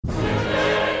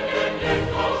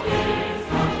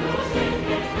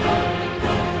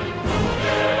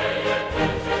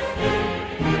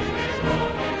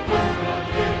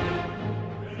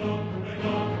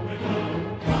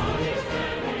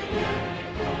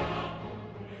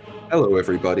Hello,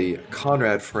 everybody.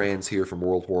 Conrad Franz here from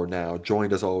World War Now,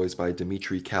 joined as always by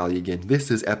Dimitri Kalyagan. This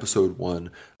is episode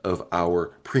one of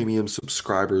our premium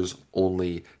subscribers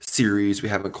only series. We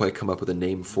haven't quite come up with a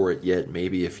name for it yet.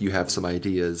 Maybe if you have some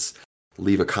ideas,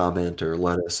 leave a comment or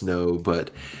let us know.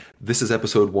 But this is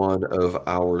episode one of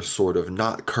our sort of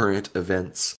not current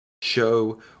events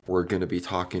show. We're going to be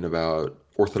talking about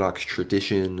Orthodox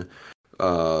tradition,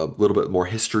 a little bit more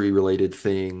history related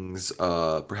things,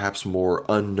 perhaps more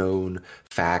unknown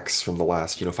facts from the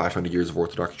last, 500 years of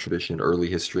Orthodox tradition, early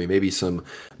history, maybe some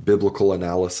biblical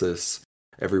analysis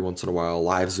every once in a while,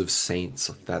 lives of saints,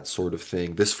 that sort of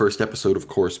thing. This first episode, of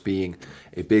course, being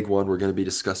a big one, we're going to be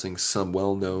discussing some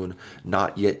well-known,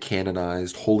 not yet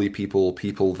canonized, holy people,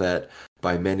 people that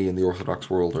by many in the Orthodox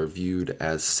world are viewed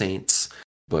as saints,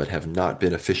 but have not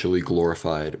been officially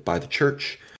glorified by the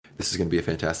church. This is going to be a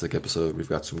fantastic episode. We've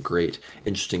got some great,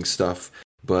 interesting stuff.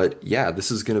 But yeah, this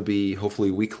is going to be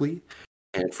hopefully weekly.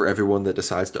 And for everyone that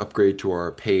decides to upgrade to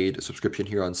our paid subscription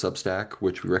here on Substack,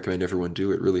 which we recommend everyone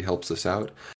do, it really helps us out.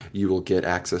 You will get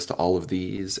access to all of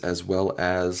these, as well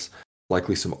as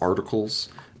likely some articles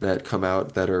that come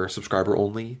out that are subscriber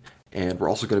only. And we're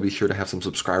also going to be sure to have some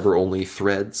subscriber only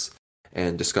threads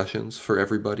and discussions for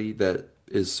everybody that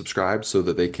is subscribed so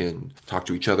that they can talk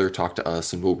to each other, talk to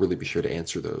us, and we'll really be sure to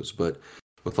answer those. But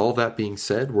with all that being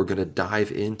said, we're going to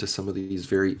dive into some of these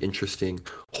very interesting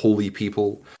holy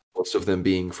people, most of them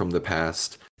being from the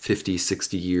past 50,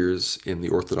 60 years in the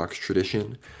Orthodox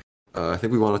tradition. I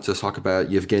think we wanted to talk about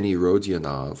Yevgeny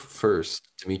Rodionov first.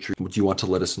 Dmitry, do you want to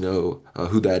let us know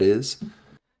who that is?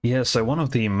 Yeah, so one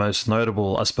of the most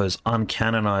notable, I suppose,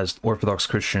 uncanonized Orthodox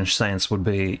Christian saints would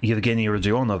be Yevgeny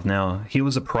Rodionov. Now, he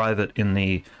was a private in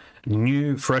the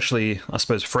new, freshly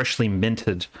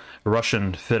minted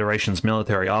Russian Federation's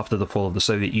military after the fall of the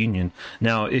Soviet Union.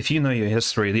 Now, if you know your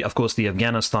history, of course, the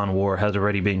Afghanistan war had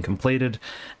already been completed,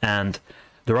 and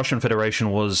the Russian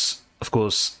Federation was, of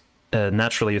course,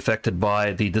 naturally affected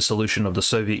by the dissolution of the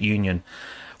Soviet Union.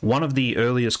 One of the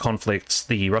earliest conflicts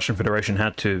the Russian Federation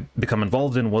had to become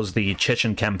involved in was the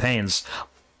Chechen campaigns.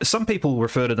 Some people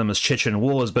refer to them as Chechen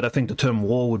wars, but I think the term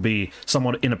war would be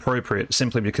somewhat inappropriate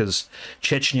simply because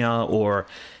Chechnya or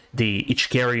the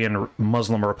Ichkerian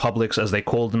Muslim republics, as they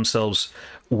called themselves,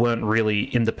 weren't really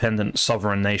independent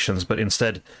sovereign nations, but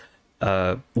instead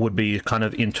would be kind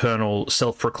of internal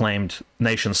self-proclaimed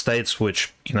nation states,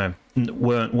 which,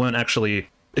 weren't actually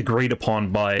agreed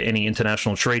upon by any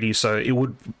international treaty, so it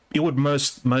would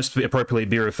most appropriately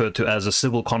be referred to as a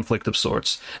civil conflict of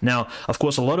sorts. Now, of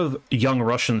course, a lot of young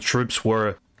Russian troops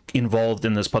were involved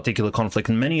in this particular conflict,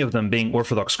 and many of them being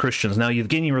Orthodox Christians. Now,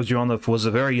 Yevgeny Rodionov was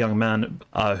a very young man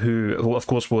who, of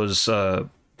course, was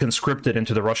conscripted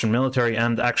into the Russian military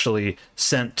and actually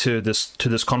sent to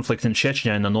this conflict in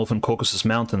Chechnya in the northern Caucasus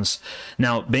Mountains.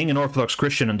 Now, being an Orthodox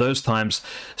Christian in those times,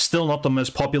 still not the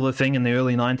most popular thing in the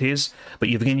early 90s, but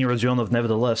Yevgeny Rodionov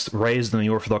nevertheless, raised in the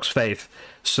Orthodox faith,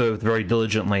 served very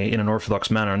diligently in an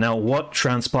Orthodox manner. Now, what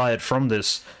transpired from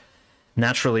this,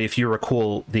 naturally, if you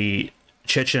recall, the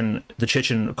Chechen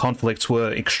conflicts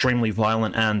were extremely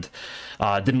violent and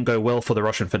didn't go well for the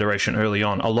Russian Federation early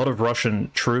on. A lot of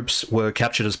Russian troops were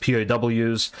captured as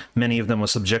POWs. Many of them were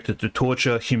subjected to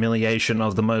torture, humiliation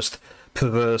of the most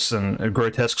perverse and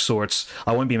grotesque sorts.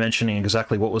 I won't be mentioning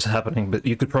exactly what was happening, but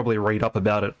you could probably read up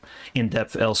about it in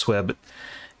depth elsewhere. But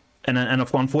And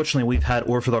unfortunately, we've had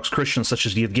Orthodox Christians such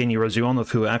as Yevgeny Rodionov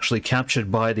who were actually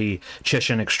captured by the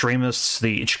Chechen extremists,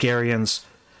 the Ichkerians,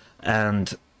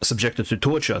 and subjected to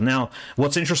torture. Now,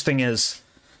 what's interesting is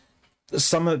as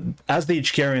the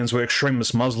Ichkerians were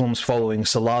extremist Muslims following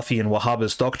Salafi and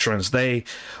Wahhabist doctrines, they,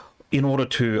 in order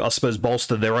to, I suppose,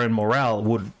 bolster their own morale,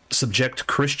 would subject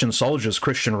Christian soldiers,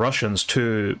 Christian Russians,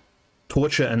 to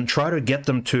torture and try to get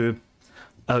them to,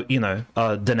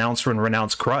 denounce and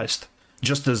renounce Christ.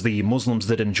 Just as the Muslims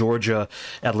did in Georgia,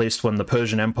 at least when the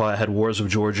Persian Empire had wars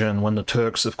with Georgia, and when the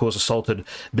Turks, of course, assaulted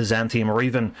Byzantium, or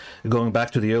even going back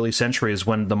to the early centuries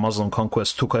when the Muslim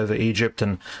conquest took over Egypt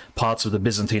and parts of the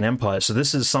Byzantine Empire. So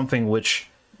this is something which,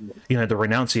 the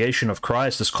renunciation of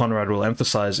Christ, as Conrad will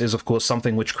emphasize, is, of course,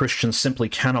 something which Christians simply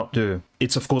cannot do.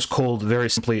 It's, of course, called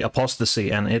very simply apostasy,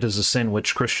 and it is a sin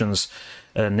which Christians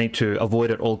need to avoid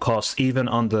at all costs, even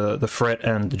under the threat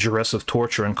and the duress of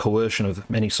torture and coercion of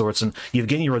many sorts. And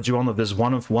Yevgeny Rodionov is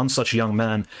one such young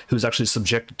man who's actually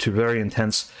subjected to very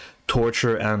intense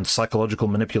torture and psychological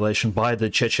manipulation by the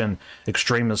Chechen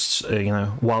extremists,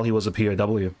 while he was a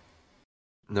POW.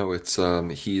 No, it's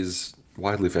he's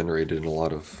widely venerated in a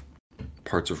lot of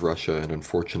parts of Russia, and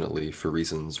unfortunately, for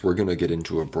reasons, we're going to get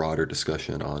into a broader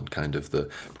discussion on kind of the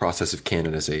process of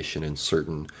canonization and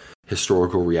certain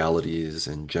historical realities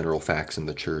and general facts in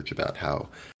the church about how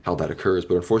that occurs.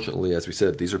 But unfortunately, as we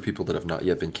said, these are people that have not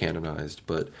yet been canonized.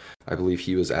 But I believe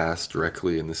he was asked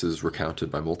directly, and this is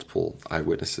recounted by multiple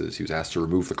eyewitnesses, he was asked to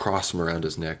remove the cross from around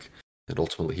his neck, and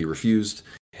ultimately he refused,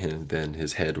 and then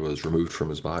his head was removed from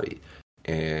his body.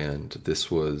 And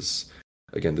this was,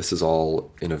 again, this is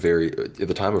all in a very, at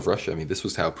the time of Russia, I mean, this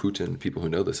was how Putin, people who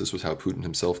know this was how Putin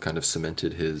himself kind of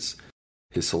cemented his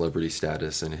celebrity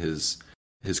status, and his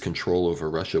control over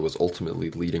Russia was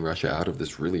ultimately leading Russia out of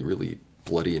this really, really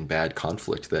bloody and bad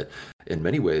conflict that in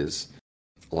many ways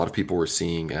a lot of people were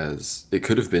seeing as it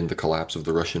could have been the collapse of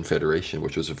the Russian Federation,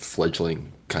 which was a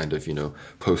fledgling kind of,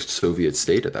 post-Soviet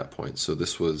state at that point. So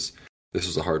this was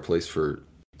a hard place for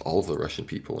all of the Russian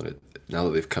people, and now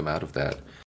that they've come out of that,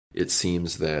 it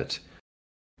seems that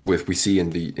we see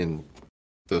in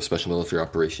the special military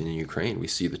operation in Ukraine, we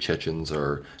see the Chechens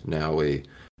are now a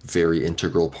very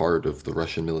integral part of the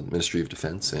Russian Ministry of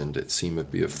Defense, and it seemed to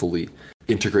be fully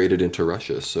integrated into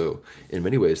Russia. So in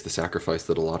many ways, the sacrifice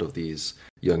that a lot of these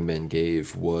young men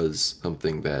gave was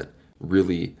something that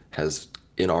really has,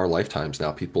 in our lifetimes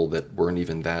now, people that weren't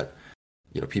even that,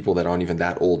 people that aren't even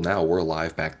that old now were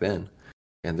alive back then.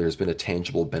 And there's been a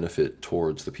tangible benefit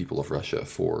towards the people of Russia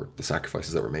for the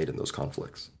sacrifices that were made in those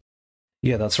conflicts.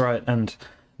 Yeah, that's right. And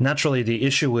naturally, the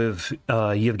issue with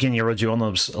Yevgeny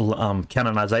Rodionov's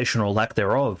canonization or lack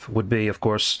thereof would be, of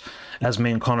course, as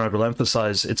me and Conrad will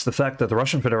emphasize, it's the fact that the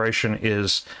Russian Federation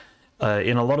is,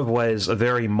 in a lot of ways, a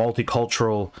very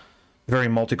multicultural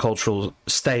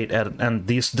state, and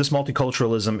this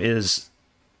multiculturalism is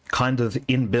kind of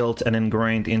inbuilt and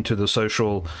ingrained into the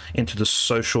social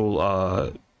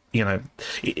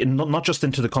not just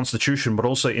into the constitution, but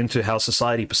also into how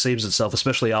society perceives itself,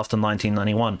 especially after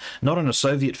 1991. Not in a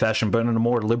Soviet fashion, but in a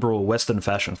more liberal Western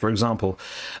fashion. For example,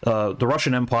 the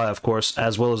Russian Empire, of course,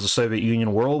 as well as the Soviet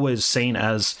Union, were always seen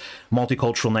as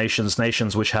multicultural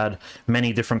nations which had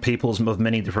many different peoples of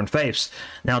many different faiths.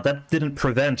 Now, that didn't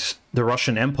prevent the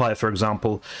Russian Empire, for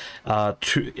example,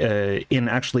 in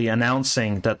actually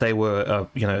announcing that they were,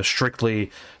 not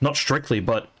strictly,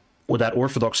 but that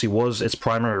Orthodoxy was its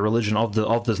primary religion of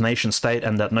the nation state,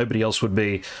 and that nobody else would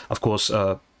be, of course,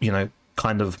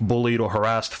 kind of bullied or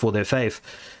harassed for their faith.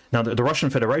 Now, the Russian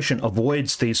Federation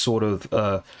avoids these sort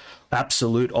of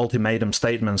absolute ultimatum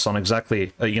statements on exactly,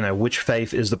 which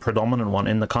faith is the predominant one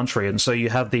in the country, and so you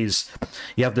have this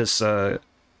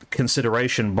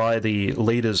consideration by the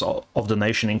leaders of the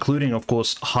nation, including, of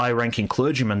course, high-ranking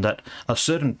clergymen, that a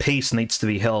certain peace needs to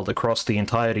be held across the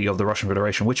entirety of the Russian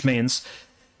Federation, which means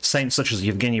saints such as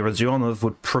Yevgeny Rodionov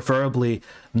would preferably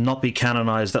not be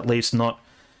canonized, at least not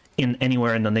in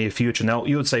anywhere in the near future. Now,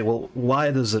 you would say, well, why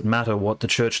does it matter what the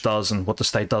church does and what the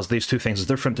state does? These two things are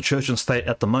different. The church and state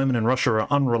at the moment in Russia are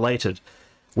unrelated.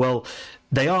 Well,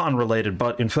 they are unrelated,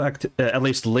 but in fact, at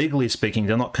least legally speaking,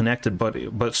 they're not connected,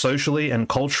 but socially and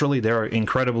culturally, they're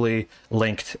incredibly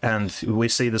linked. And we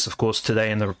see this, of course, today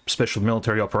in the special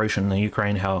military operation in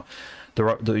Ukraine, how the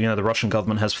Russian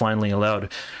government has finally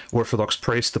allowed Orthodox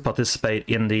priests to participate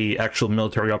in the actual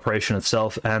military operation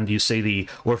itself, and you see the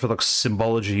Orthodox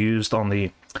symbology used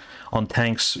on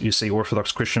tanks. You see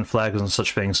Orthodox Christian flags and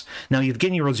such things. Now,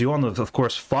 Yevgeny Rodionov, of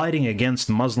course, fighting against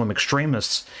Muslim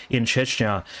extremists in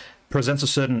Chechnya, presents a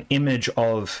certain image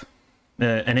of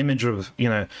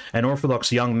an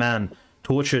Orthodox young man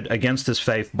tortured against his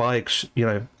faith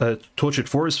tortured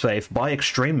for his faith by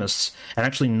extremists, and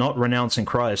actually not renouncing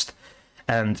Christ.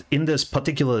 And in this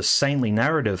particular saintly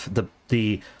narrative,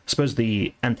 I suppose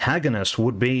the antagonist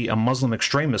would be a Muslim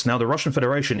extremist. Now, the Russian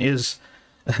Federation is,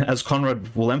 as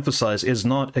Conrad will emphasize, is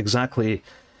not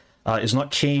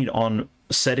keen on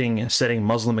setting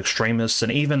Muslim extremists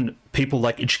and even people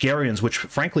like Ichgerians, which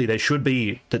frankly they should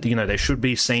be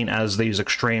seen as these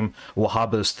extreme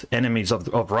Wahhabist enemies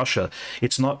of Russia.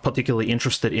 It's not particularly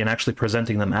interested in actually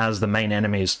presenting them as the main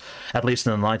enemies, at least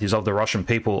in the 90s, of the Russian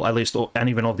people, and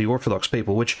even of the Orthodox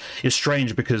people, which is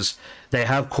strange because they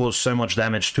have caused so much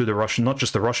damage to not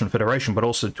just the Russian Federation, but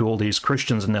also to all these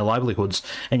Christians and their livelihoods.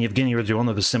 And Yevgeny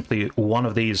Rodionov is simply one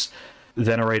of these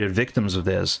venerated victims of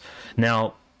theirs.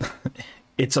 Now,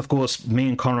 it's, of course, me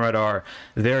and Conrad are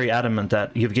very adamant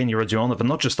that Yevgeny Rodionov, and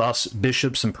not just us,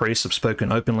 bishops and priests have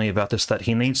spoken openly about this, that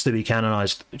he needs to be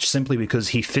canonized simply because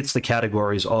he fits the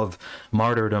categories of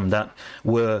martyrdom that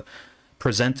were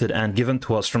presented and given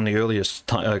to us from the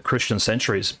earliest Christian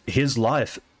centuries. His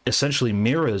life essentially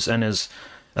mirrors and is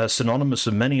synonymous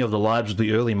with many of the lives of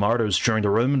the early martyrs during the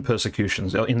Roman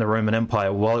persecutions in the Roman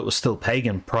Empire while it was still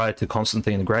pagan prior to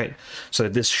Constantine the Great. So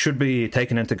this should be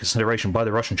taken into consideration by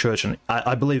the Russian Church, and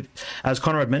I believe, as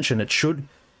Conrad mentioned,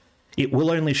 it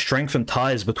will only strengthen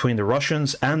ties between the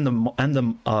Russians and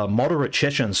the moderate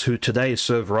Chechens who today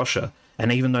serve Russia.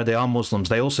 And even though they are Muslims,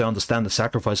 they also understand the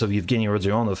sacrifice of Yevgeny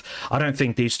Rodionov. I don't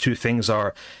think these two things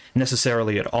are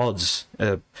necessarily at odds.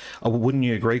 Wouldn't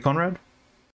you agree, Conrad?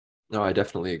 No, I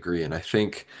definitely agree. And I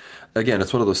think, again,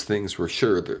 it's one of those things where,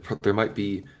 sure, there might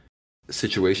be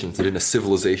situations that in a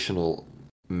civilizational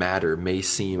matter may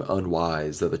seem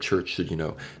unwise that the church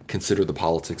should, consider the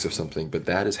politics of something. But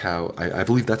that is how I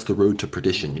believe that's the road to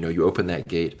perdition. You open that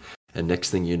gate, and next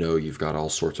thing you know, you've got all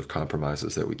sorts of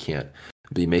compromises that we can't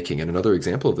be making. And another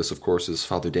example of this, of course, is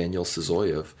Father Daniel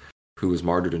Syzoyev, who was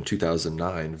martyred in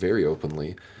 2009 very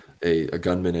openly. A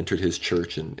gunman entered his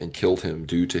church and killed him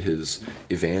due to his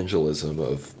evangelism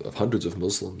of hundreds of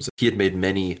Muslims. He had made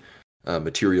many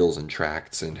materials and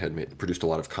tracts and had produced a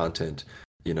lot of content,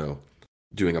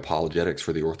 doing apologetics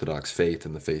for the Orthodox faith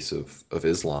in the face of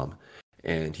Islam.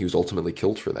 And he was ultimately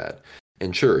killed for that.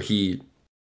 And sure, he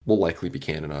will likely be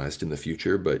canonized in the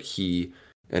future,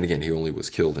 and again, he only was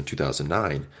killed in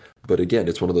 2009. But again,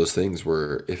 it's one of those things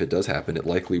where if it does happen, it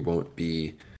likely won't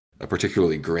be a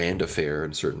particularly grand affair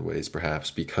in certain ways,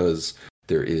 perhaps because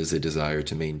there is a desire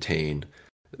to maintain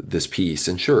this peace.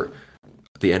 And sure,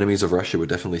 the enemies of Russia would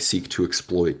definitely seek to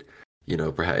exploit,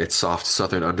 perhaps its soft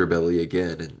southern underbelly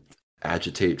again and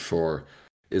agitate for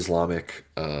Islamic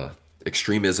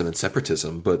extremism and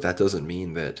separatism. But that doesn't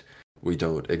mean that we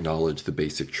don't acknowledge the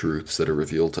basic truths that are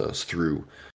revealed to us through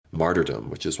martyrdom,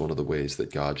 which is one of the ways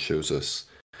that God shows us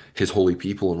his holy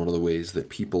people and one of the ways that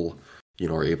people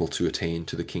are able to attain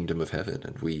to the kingdom of heaven.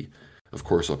 And we, of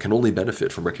course, can only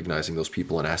benefit from recognizing those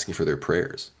people and asking for their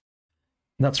prayers.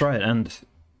 That's right. And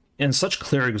in such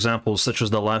clear examples, such as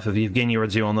the life of Yevgeny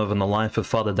Rodionov and the life of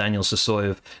Father Daniel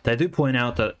Sysoyev, they do point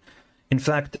out that, in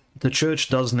fact, the church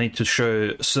does need to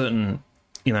show certain,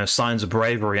 signs of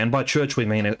bravery. And by church, we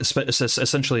mean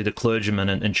essentially the clergyman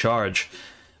in charge.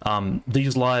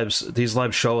 These lives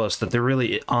show us that there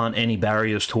really aren't any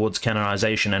barriers towards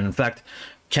canonization. And in fact,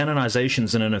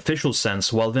 canonizations in an official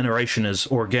sense, while veneration is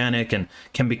organic and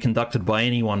can be conducted by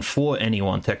anyone for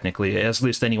anyone, technically, at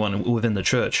least anyone within the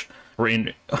church, or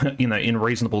in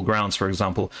reasonable grounds, for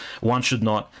example, one should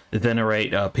not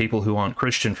venerate people who aren't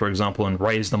Christian, for example, and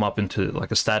raise them up into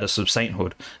like a status of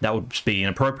sainthood. That would be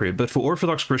inappropriate. But for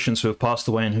Orthodox Christians who have passed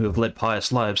away and who have led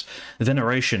pious lives,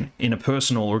 veneration in a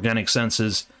personal, organic sense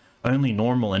is only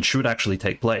normal and should actually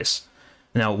take place.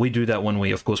 Now, we do that when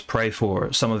we, of course, pray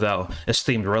for some of our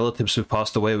esteemed relatives who've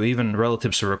passed away, or even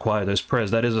relatives who require those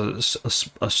prayers. That is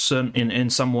a certain, in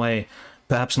some way,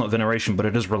 perhaps not veneration, but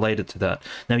it is related to that.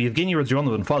 Now, Yevgeny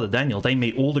Rodionov and Father Daniel, they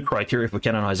meet all the criteria for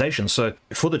canonization. So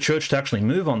for the church to actually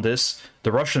move on this,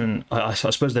 the Russian, I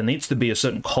suppose there needs to be a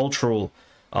certain cultural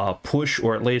push,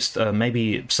 or at least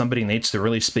maybe somebody needs to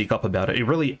really speak up about it.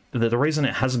 The reason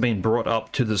it hasn't been brought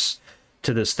up to this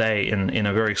day in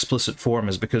a very explicit form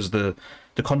is because the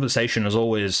conversation is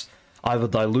always either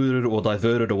diluted or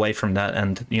diverted away from that,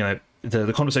 and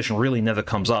the conversation really never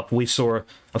comes up. We saw,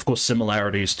 of course,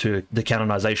 similarities to the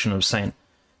canonization of Saint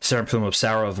Seraphim of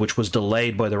Sarov, which was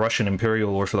delayed by the Russian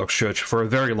Imperial Orthodox Church for a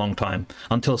very long time,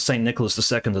 until Saint Nicholas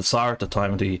II, the Tsar at the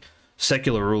time, the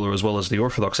secular ruler as well as the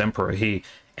Orthodox Emperor. He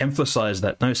emphasized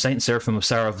that no, Saint Seraphim of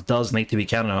Sarov does need to be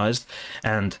canonized,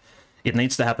 and it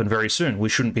needs to happen very soon. We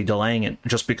shouldn't be delaying it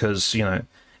just because,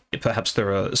 perhaps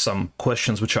there are some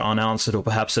questions which are unanswered, or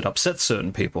perhaps it upsets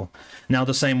certain people. Now,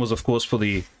 the same was, of course, for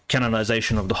the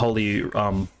canonization of the Holy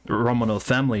Romanov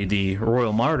family, the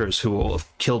royal martyrs who were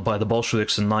killed by the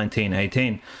Bolsheviks in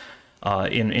 1918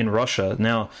 in Russia.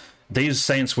 Now, these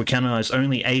saints were canonized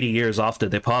only 80 years after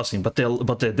their passing, but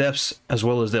their deaths, as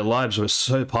well as their lives, were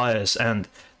so pious, and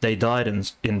they died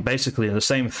in basically the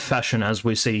same fashion as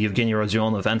we see Yevgeny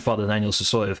Rodionov and Father Daniel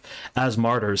Sysoyev, as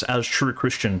martyrs, as true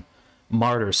Christian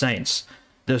martyr saints.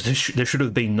 There should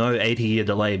have been no 80-year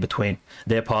delay between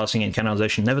their passing and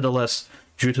canonization. Nevertheless,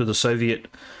 due to the Soviet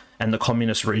and the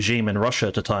communist regime in Russia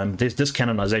at the time, this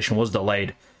canonization was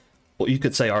delayed, or you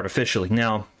could say artificially.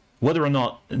 Now, whether or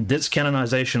not this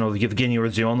canonization of Yevgeny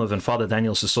Rodionov and Father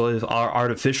Daniel Sysoyev are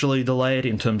artificially delayed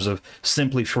in terms of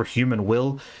simply for human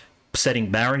will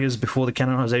setting barriers before the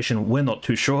canonization, we're not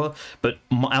too sure, but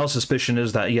our suspicion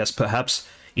is that yes, perhaps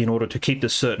in order to keep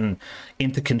this certain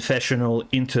interconfessional,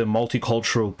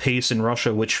 inter-multicultural peace in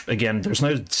Russia, which, again, there's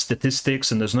no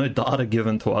statistics and there's no data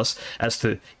given to us as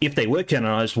to if they were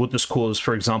canonized, would this cause,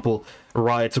 for example,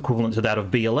 riots equivalent to that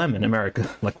of BLM in America?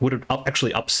 Like, would it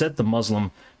actually upset the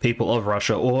Muslim people of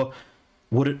Russia, or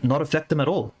would it not affect them at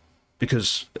all?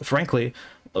 Because, frankly,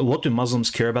 what do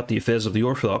Muslims care about the affairs of the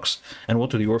Orthodox, and what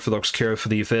do the Orthodox care for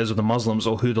the affairs of the Muslims,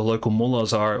 or who the local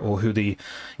mullahs are, or who the,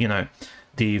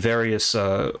 the various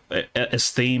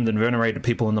esteemed and venerated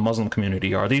people in the Muslim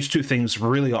community are? These two things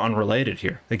really are unrelated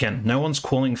here. Again, no one's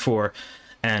calling for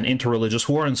an interreligious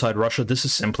war inside Russia. This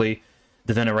is simply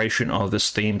the veneration of the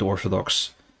esteemed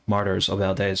Orthodox martyrs of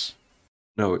our days.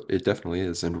 No, it definitely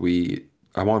is. And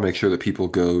I want to make sure that people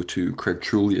go to Craig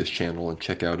Trulia's channel and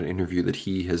check out an interview that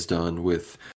he has done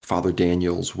with Father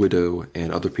Daniel's widow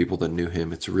and other people that knew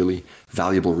him. It's a really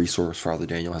valuable resource. Father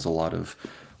Daniel has a lot of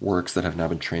works that have now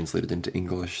been translated into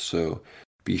English, so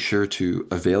be sure to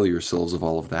avail yourselves of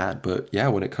all of that. But yeah,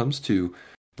 when it comes to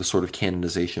the sort of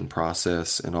canonization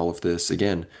process and all of this,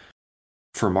 again,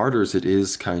 for martyrs, it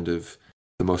is kind of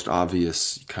the most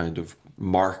obvious kind of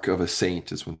mark of a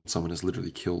saint is when someone is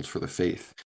literally killed for the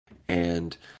faith.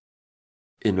 And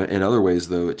in other ways,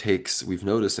 though, we've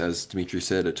noticed, as Dmitry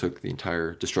said, it took the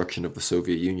entire destruction of the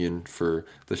Soviet Union for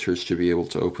the church to be able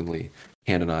to openly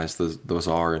canonize the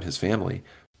Tsar and his family.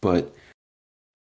 But